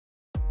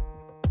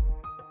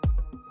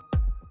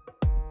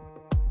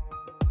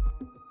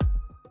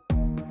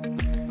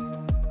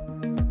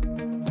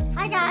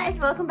guys,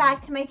 welcome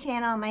back to my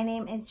channel. My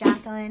name is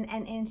Jacqueline,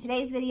 and in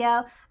today's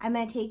video I'm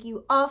going to take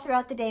you all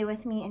throughout the day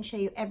with me and show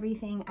you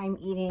everything I'm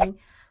eating.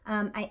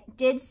 I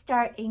did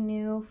start a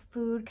new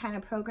food kind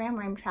of program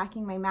where I'm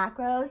tracking my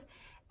macros,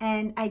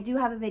 and I do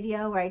have a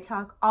video where I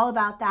talk all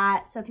about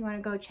that, so if you want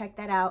to go check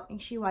that out, make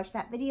sure you watch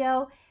that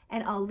video,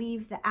 and I'll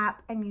leave the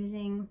app I'm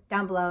using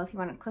down below if you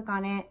want to click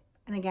on it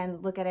and again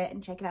look at it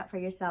and check it out for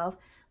yourself.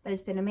 But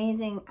it's been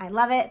amazing. I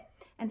love it.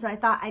 And so I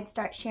thought I'd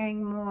start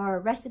sharing more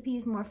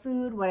recipes, more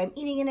food, what I'm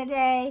eating in a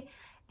day,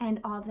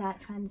 and all of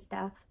that fun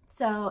stuff.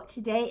 So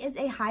today is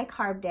a high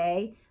carb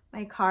day.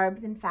 My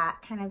carbs and fat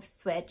kind of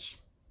switch.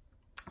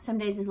 Some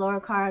days is lower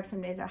carb,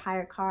 some days are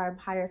higher carb,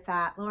 higher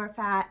fat, lower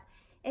fat,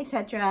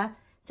 etc.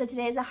 So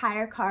today is a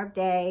higher carb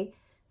day.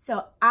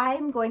 So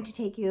I'm going to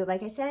take you,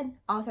 like I said,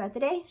 all throughout the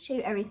day, show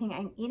you everything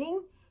I'm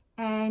eating,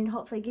 and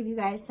hopefully give you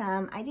guys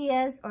some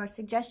ideas or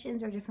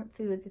suggestions or different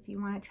foods if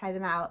you want to try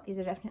them out. These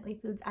are definitely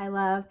foods I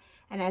love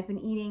and I've been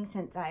eating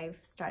since I've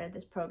started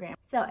this program.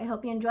 So I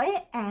hope you enjoy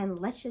it,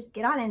 and let's just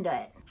get on into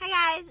it.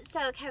 Hi guys,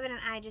 so Kevin and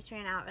I just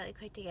ran out really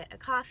quick to get a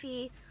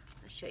coffee.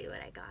 I'll show you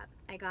what I got.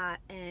 I got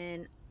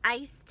an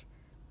iced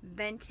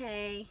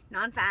venti,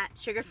 non-fat,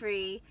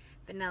 sugar-free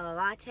vanilla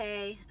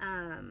latte.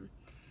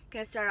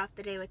 Gonna start off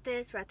the day with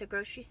this. We're at the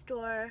grocery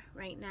store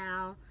right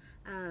now.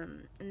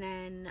 And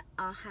then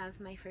I'll have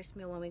my first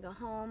meal when we go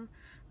home.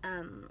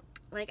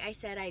 Like I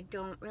said, I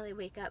don't really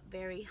wake up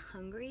very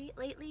hungry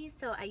lately,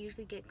 so I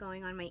usually get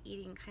going on my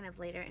eating kind of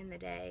later in the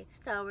day.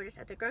 So we're just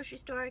at the grocery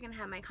store, gonna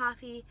have my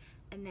coffee,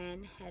 and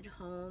then head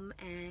home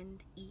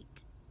and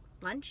eat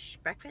lunch,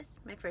 breakfast,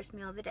 my first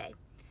meal of the day.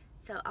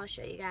 So I'll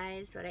show you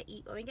guys what I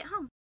eat when we get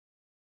home.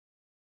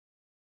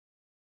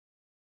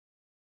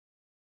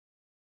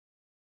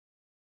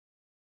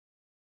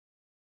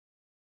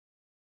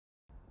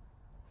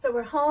 So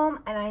we're home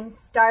and I'm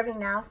starving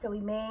now. So we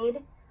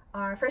made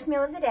our first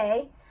meal of the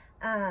day.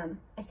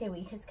 I say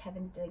we because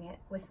Kevin's doing it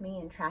with me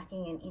and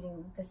tracking and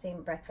eating the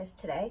same breakfast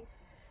today.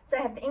 So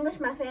I have the English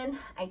muffin.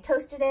 I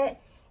toasted it.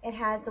 It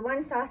has the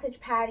 1 sausage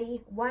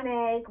patty, 1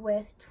 egg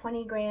with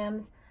 20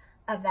 grams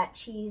of that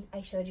cheese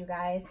I showed you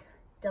guys.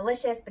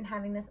 Delicious. Been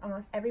having this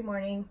almost every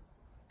morning.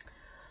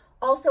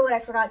 Also, what I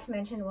forgot to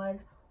mention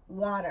was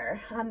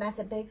water. That's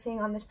a big thing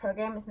on this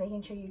program, is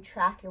making sure you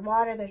track your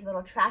water. There's a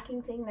little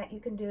tracking thing that you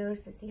can do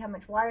to see how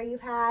much water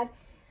you've had.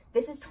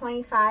 This is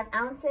 25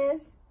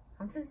 ounces.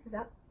 Is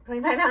that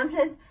 25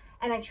 ounces?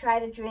 And I try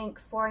to drink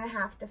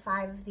 4.5 to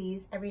 5 of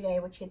these every day,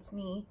 which gets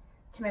me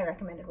to my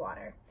recommended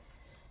water.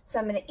 So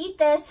I'm gonna eat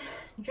this,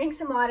 drink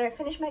some water,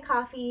 finish my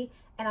coffee,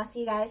 and I'll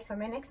see you guys for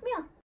my next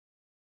meal.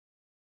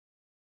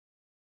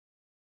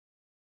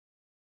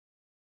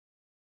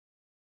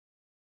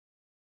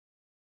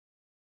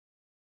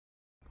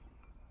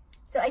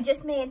 So I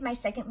just made my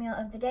second meal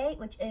of the day,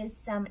 which is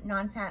some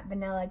non-fat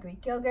vanilla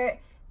Greek yogurt,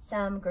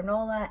 some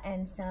granola,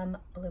 and some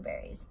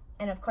blueberries.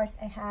 And of course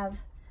I have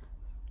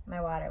my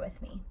water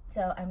with me.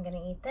 So I'm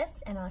gonna eat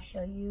this and I'll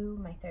show you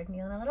my third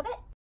meal in a little bit.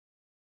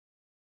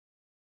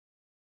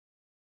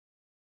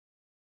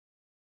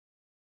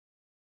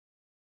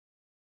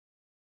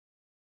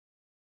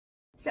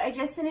 So I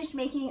just finished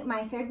making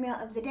my third meal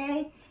of the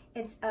day.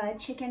 It's a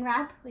chicken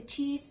wrap with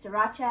cheese,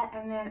 sriracha,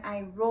 and then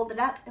I rolled it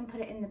up and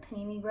put it in the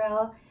panini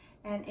grill.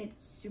 And it's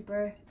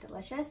super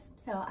delicious.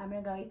 So I'm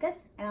gonna go eat this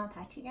and I'll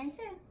talk to you guys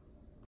soon.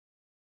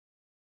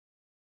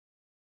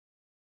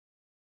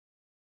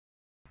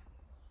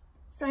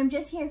 So I'm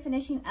just here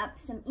finishing up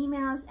some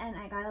emails, and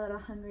I got a little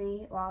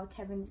hungry while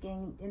Kevin's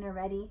getting dinner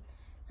ready.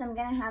 So I'm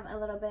gonna have a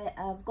little bit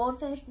of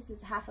goldfish. This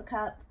is half a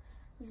cup.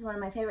 This is one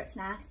of my favorite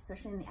snacks,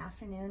 especially in the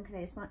afternoon, because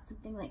I just want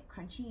something like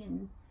crunchy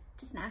and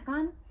to snack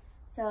on.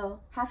 So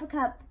half a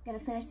cup, gonna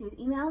finish these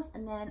emails,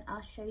 and then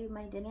I'll show you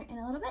my dinner in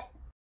a little bit.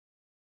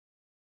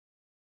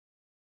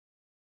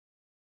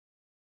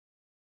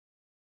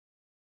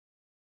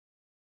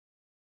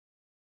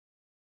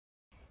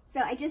 So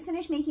I just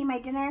finished making my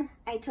dinner.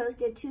 I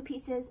toasted 2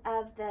 pieces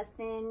of the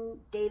thin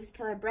Dave's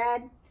Killer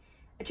bread,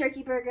 a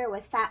turkey burger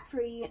with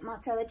fat-free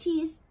mozzarella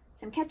cheese,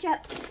 some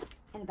ketchup,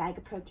 and a bag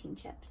of protein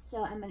chips.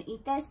 So I'm gonna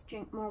eat this,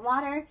 drink more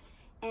water,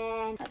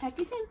 and I'll talk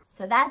to you soon.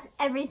 So that's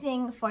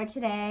everything for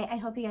today. I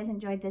hope you guys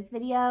enjoyed this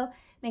video.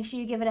 Make sure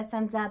you give it a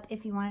thumbs up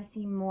if you want to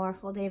see more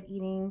full day of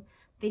eating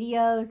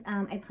videos.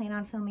 I plan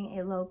on filming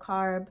a low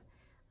carb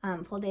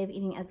full day of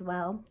eating as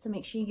well. So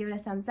make sure you give it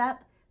a thumbs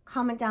up,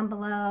 comment down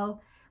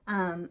below,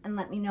 and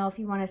let me know if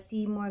you want to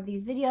see more of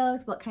these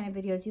videos, what kind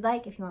of videos you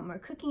like, if you want more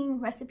cooking,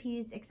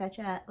 recipes,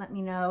 etc. Let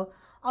me know.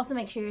 Also,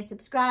 make sure you're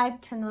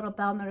subscribed, turn the little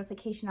bell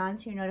notification on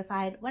so you're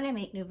notified when I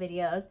make new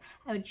videos.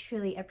 I would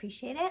truly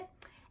appreciate it.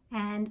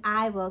 And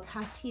I will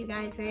talk to you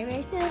guys very,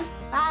 very soon.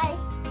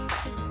 Bye!